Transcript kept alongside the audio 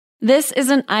This is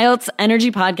an IELTS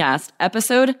Energy Podcast,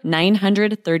 episode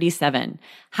 937,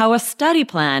 How a Study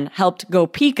Plan Helped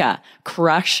Gopika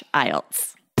Crush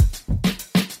IELTS.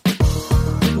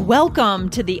 Welcome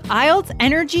to the IELTS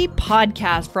Energy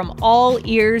Podcast from All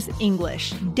Ears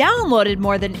English, downloaded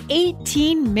more than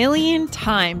 18 million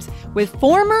times with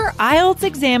former IELTS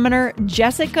examiner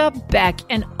Jessica Beck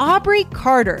and Aubrey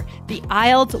Carter, the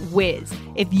IELTS whiz.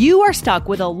 If you are stuck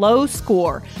with a low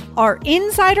score, our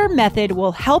insider method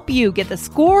will help you get the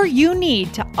score you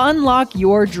need to unlock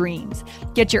your dreams.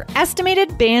 Get your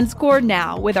estimated band score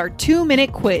now with our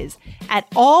 2-minute quiz at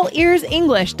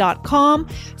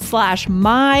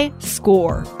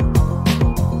allearsenglish.com/myscore.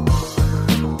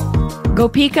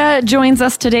 Gopika joins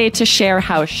us today to share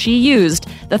how she used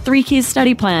the 3 Keys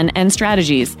study plan and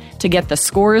strategies to get the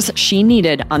scores she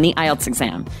needed on the IELTS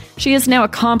exam. She is now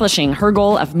accomplishing her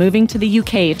goal of moving to the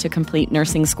UK to complete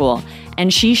nursing school,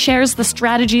 and she shares the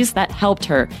strategies that helped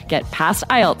her get past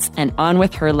IELTS and on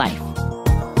with her life.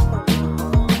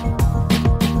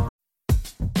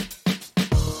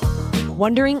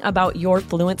 Wondering about your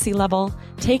fluency level?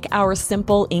 Take our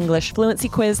simple English fluency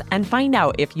quiz and find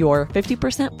out if you're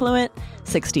 50% fluent,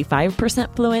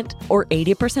 65% fluent, or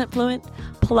 80% fluent.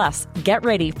 Plus, get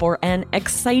ready for an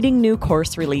exciting new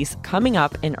course release coming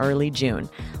up in early June.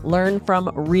 Learn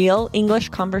from real English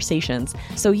conversations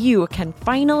so you can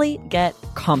finally get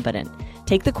confident.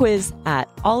 Take the quiz at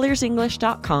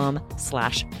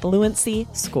allearsenglish.com/fluency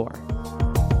score.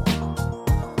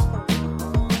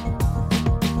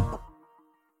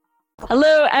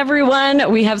 Hello,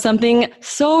 everyone. We have something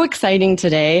so exciting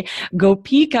today.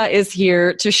 Gopika is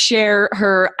here to share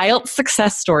her IELTS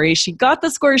success story. She got the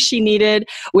scores she needed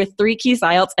with 3 Keys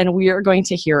IELTS, and we are going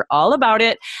to hear all about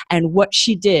it and what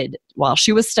she did while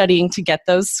she was studying to get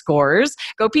those scores.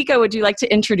 Gopika, would you like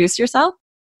to introduce yourself?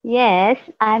 Yes,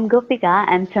 I'm Gopika.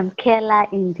 I'm from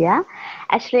Kerala, India.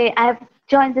 Actually, I've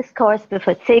joined this course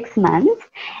before 6 months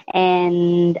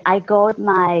and I got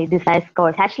my desired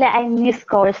scores. Actually, I need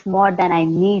scores more than I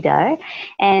needed.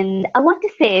 And I want to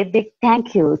say a big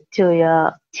thank you to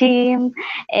your team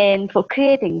and for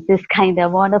creating this kind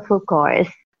of wonderful course.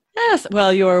 Yes,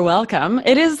 well, you're welcome.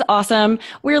 It is awesome.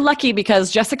 We're lucky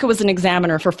because Jessica was an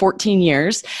examiner for 14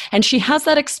 years, and she has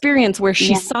that experience where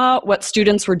she saw what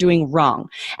students were doing wrong,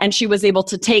 and she was able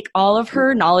to take all of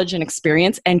her knowledge and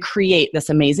experience and create this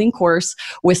amazing course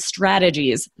with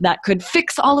strategies that could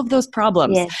fix all of those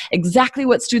problems, exactly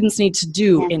what students need to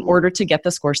do in order to get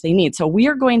the scores they need. So we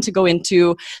are going to go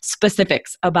into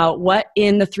specifics about what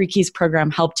in the 3 Keys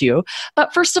program helped you.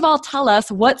 But first of all, tell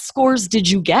us, what scores did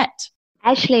you get?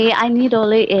 Actually, I need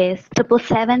only a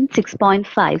 777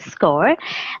 6.5 score,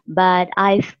 but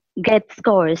I get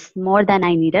scores more than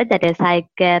I needed. That is, I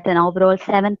get an overall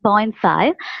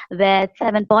 7.5, with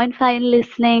 7.5 in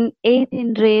listening, 8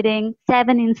 in reading,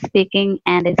 7 in speaking,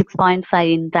 and a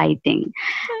 6.5 in writing.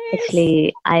 Nice.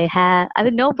 Actually, I have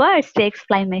no words to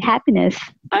explain my happiness.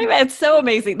 I mean, it's so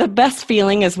amazing. The best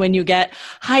feeling is when you get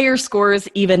higher scores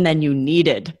even than you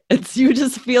needed. You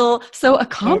just feel so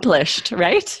accomplished,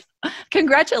 right?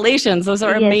 Congratulations. Those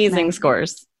are amazing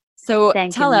scores. So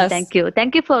tell us. Thank you.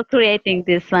 Thank you for creating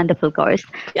this wonderful course.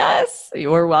 Yes,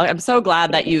 you're welcome. I'm so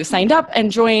glad that you signed up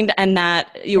and joined and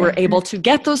that you were able to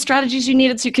get those strategies you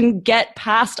needed so you can get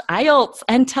past IELTS.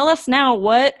 And tell us now,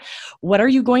 what are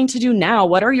you going to do now?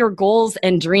 What are your goals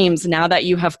and dreams now that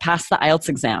you have passed the IELTS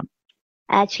exam?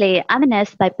 Actually, I'm a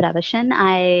nurse by profession.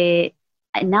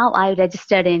 Now I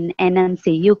registered in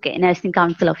NMC UK, Nursing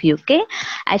Council of UK.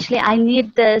 Actually, I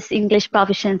need this English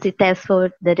proficiency test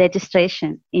for the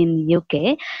registration in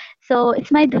UK. So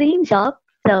it's my dream job.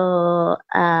 So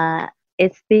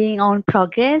it's being on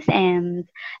progress and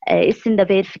it's in the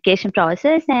verification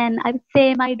process. And I would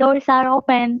say my doors are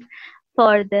open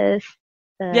for this.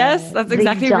 Yes, that's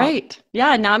exactly right.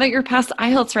 Yeah, now that you're past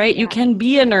IELTS, right, you can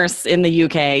be a nurse in the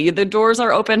UK. The doors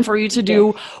are open for you to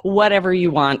do whatever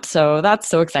you want. So that's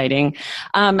so exciting.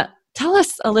 Tell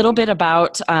us a little bit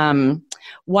about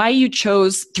why you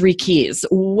chose 3 Keys.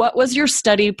 What was your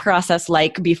study process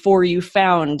like before you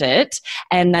found it?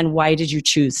 And then why did you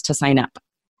choose to sign up?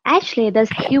 Actually,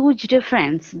 there's a huge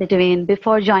difference between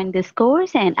before joining this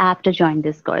course and after joining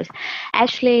this course.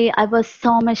 Actually, I was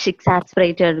so much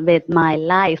exasperated with my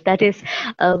life. That is,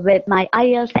 with my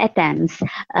IELTS attempts.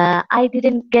 I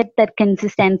didn't get that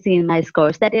consistency in my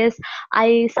scores. That is,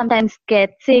 I sometimes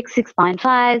get 6,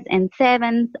 6.5, and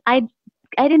 7. I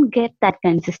I didn't get that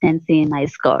consistency in my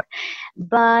score.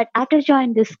 But after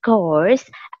joining this course,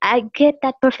 I get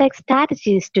that perfect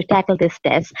strategies to tackle this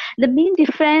test. The main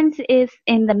difference is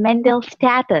in the mental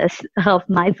status of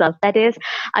myself. That is,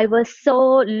 I was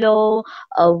so low,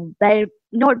 very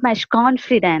not much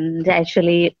confident,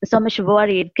 actually, so much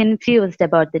worried, confused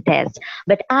about the test.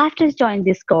 But after joining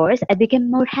this course, I became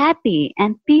more happy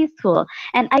and peaceful,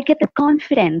 and I get the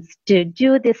confidence to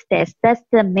do this test. That's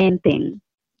the main thing.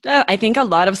 I think a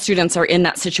lot of students are in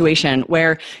that situation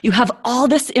where you have all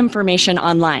this information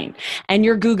online and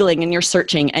you're Googling and you're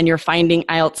searching and you're finding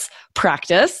IELTS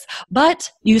practice, but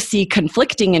you see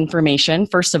conflicting information,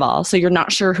 first of all, so you're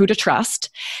not sure who to trust.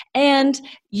 And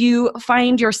you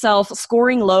find yourself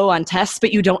scoring low on tests,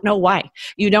 but you don't know why.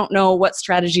 You don't know what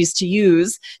strategies to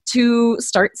use to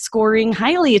start scoring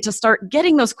highly, to start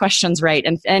getting those questions right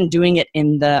and doing it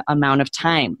in the amount of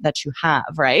time that you have,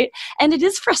 right? And it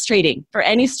is frustrating for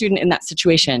any student in that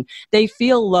situation. They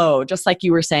feel low, just like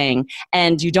you were saying,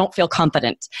 and you don't feel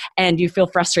confident, and you feel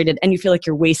frustrated, and you feel like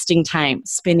you're wasting time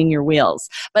spinning your wheels.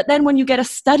 But then when you get a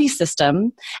study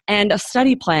system and a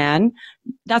study plan,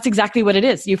 that's exactly what it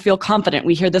is. You feel confident.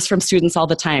 We hear this from students all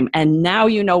the time. And now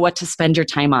you know what to spend your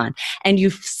time on. And you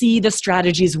see the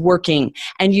strategies working.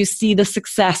 And you see the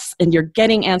success. And you're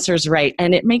getting answers right.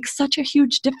 And it makes such a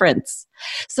huge difference.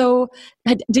 So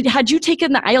had you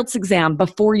taken the IELTS exam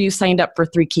before you signed up for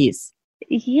Three Keys?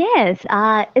 Yes,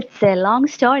 it's a long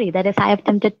story. That is, I have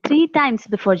attempted 3 times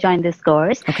before joining this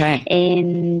course. Okay.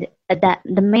 And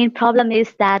the main problem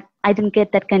is that I didn't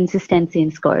get that consistency in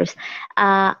scores.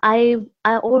 I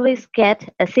always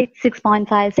get a 6,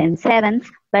 6.5, and 7s,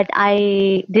 but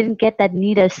I didn't get that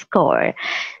needed score.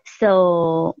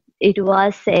 So it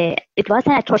was an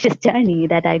atrocious journey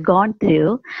that I gone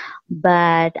through,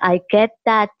 but I get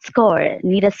that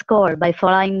needed score by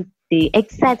following the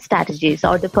exact strategies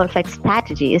or the perfect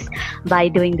strategies by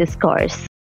doing this course.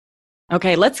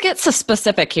 Okay, let's get so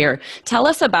specific here. Tell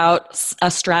us about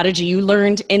a strategy you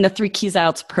learned in the Three Keys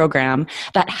IELTS program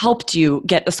that helped you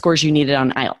get the scores you needed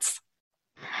on IELTS.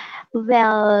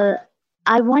 Well,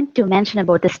 I want to mention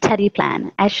about the study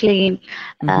plan. Actually,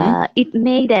 it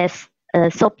made us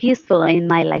so peaceful in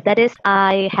my life. That is,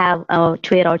 I have a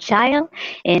 2-year-old child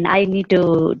and I need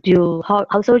to do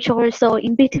household chores. So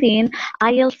in between,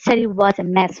 IELTS study was a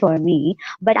mess for me.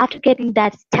 But after getting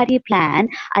that study plan,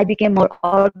 I became more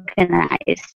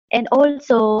organized. And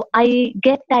also, I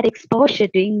get that exposure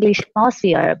to English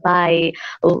atmosphere by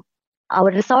our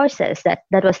resources that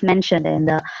was mentioned in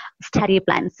the study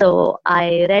plan. So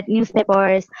I read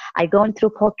newspapers, I gone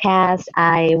through podcasts,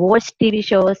 I watched TV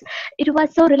shows. It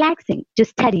was so relaxing to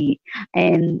study,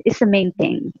 and it's the main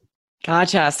thing.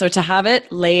 Gotcha. So to have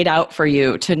it laid out for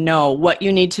you, to know what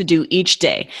you need to do each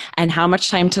day and how much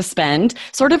time to spend,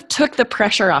 sort of took the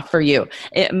pressure off for you.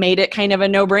 It made it kind of a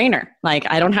no-brainer. Like,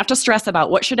 I don't have to stress about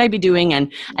what should I be doing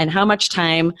and how much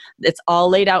time. It's all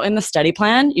laid out in the study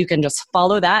plan. You can just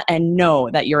follow that and know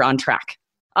that you're on track.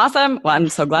 Awesome. Well, I'm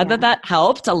so glad that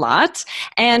helped a lot.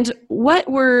 And what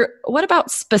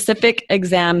about specific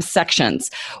exam sections?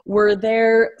 Were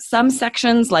there some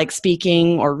sections like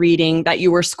speaking or reading that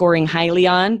you were scoring highly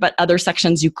on, but other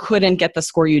sections you couldn't get the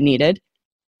score you needed?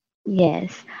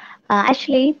 Yes.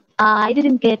 Actually, I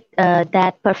didn't get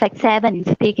that perfect 7 in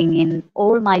speaking in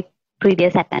all my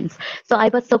previous attempts. So I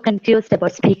was so confused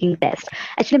about speaking test.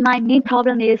 Actually, my main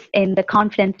problem is in the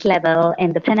confidence level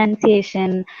and the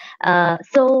pronunciation.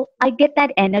 So I get that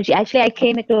energy. Actually, I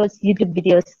came across YouTube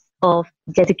videos of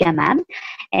Jessica ma'am,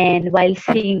 and while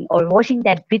seeing or watching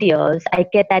that videos, I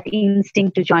get that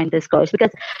instinct to join this course because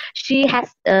she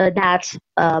has that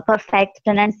perfect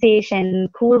pronunciation,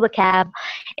 cool vocab,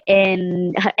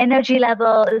 and her energy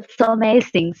level is so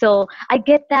amazing. So I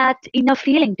get that inner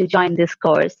feeling to join this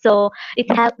course. So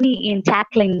it helped me in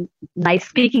tackling my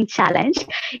speaking challenge.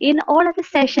 In all of the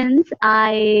sessions,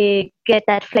 I get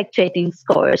that fluctuating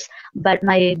scores, but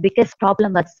my biggest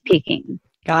problem was speaking.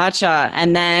 Gotcha.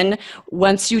 And then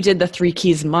once you did the Three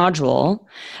Keys module,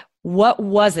 what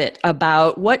was it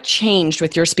about? What changed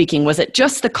with your speaking? Was it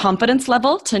just the confidence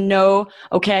level to know,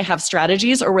 okay, I have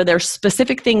strategies, or were there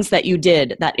specific things that you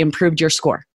did that improved your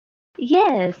score?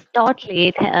 Yes,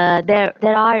 totally. There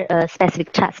are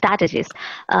specific strategies.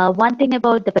 One thing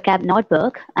about the vocab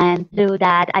notebook, and through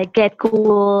that, I get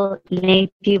cool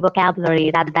native vocabulary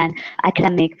rather than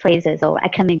academic phrases or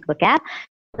academic vocab.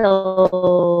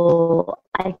 So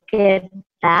I get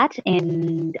that,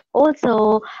 and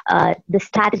also the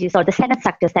strategies or the sentence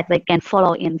structures that we can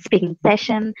follow in speaking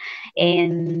session,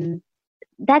 and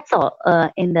that's all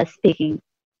in the speaking.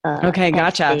 Okay,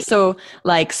 gotcha. So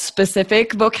like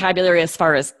specific vocabulary as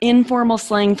far as informal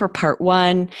slang for part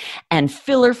 1 and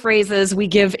filler phrases we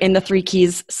give in the 3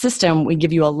 Keys system. We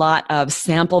give you a lot of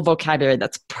sample vocabulary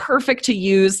that's perfect to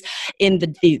use in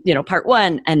the part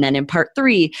 1 and then in part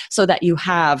 3 so that you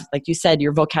have, like you said,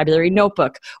 your vocabulary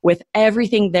notebook with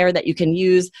everything there that you can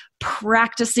use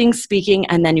practicing speaking,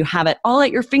 and then you have it all at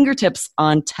your fingertips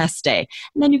on test day.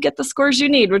 And then you get the scores you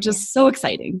need, which is so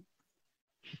exciting.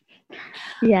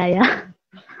 Yeah.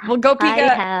 Well, Gopika,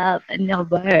 I have no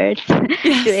words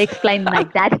to explain my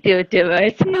gratitude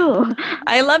towards you.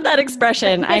 I love that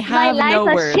expression. I have no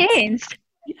words. My life has changed.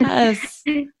 Yes.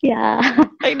 Yeah.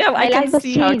 I know. I can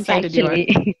see how excited you are.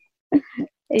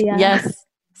 Yeah. Yes.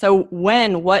 So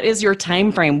what is your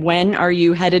time frame? When are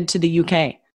you headed to the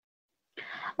UK?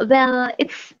 Well,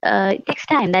 it takes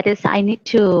time. That is, I need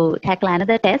to tackle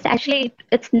another test. Actually,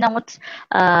 it's not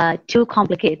too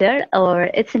complicated, or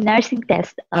it's a nursing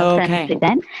test from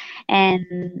Sweden,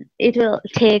 and it will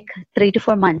take 3 to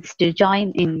 4 months to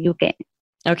join in UK.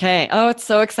 Okay. Oh, it's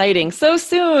so exciting. So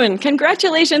soon.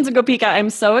 Congratulations, Gopika.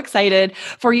 I'm so excited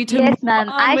for you to move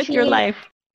on with your life.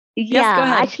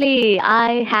 Yeah, actually,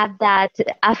 I have that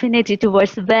affinity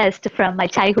towards West from my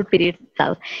childhood period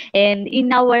itself. And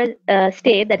in our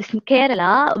state, that is in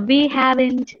Kerala, we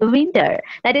haven't winter.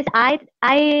 That is, I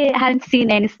haven't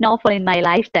seen any snowfall in my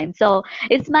lifetime. So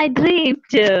it's my dream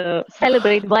to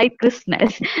celebrate White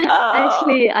Christmas. Oh.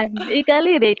 Actually, I'm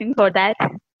eagerly waiting for that.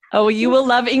 Oh, you will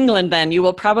love England then. You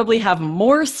will probably have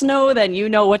more snow than you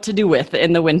know what to do with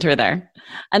in the winter there.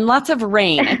 And lots of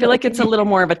rain. I feel like it's a little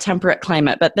more of a temperate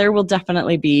climate, but there will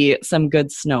definitely be some good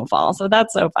snowfall. So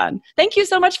that's so fun. Thank you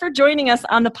so much for joining us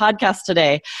on the podcast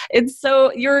today. It's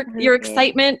so your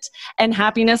excitement and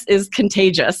happiness is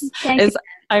contagious.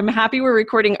 I'm happy we're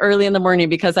recording early in the morning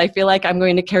because I feel like I'm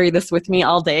going to carry this with me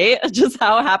all day. Just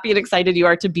how happy and excited you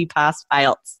are to be past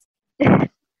IELTS.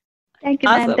 Thank you,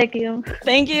 awesome. Man. Thank you.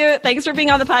 Thank you. Thanks for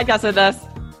being on the podcast with us.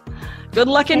 Good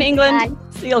luck in England. Bye.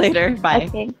 See you later. Bye.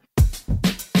 Okay.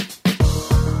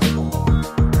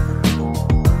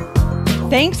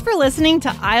 Thanks for listening to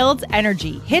IELTS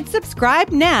Energy. Hit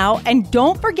subscribe now and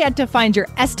don't forget to find your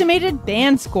estimated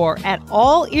band score at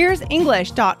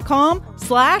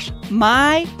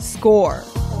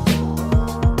allearsenglish.com/myscore.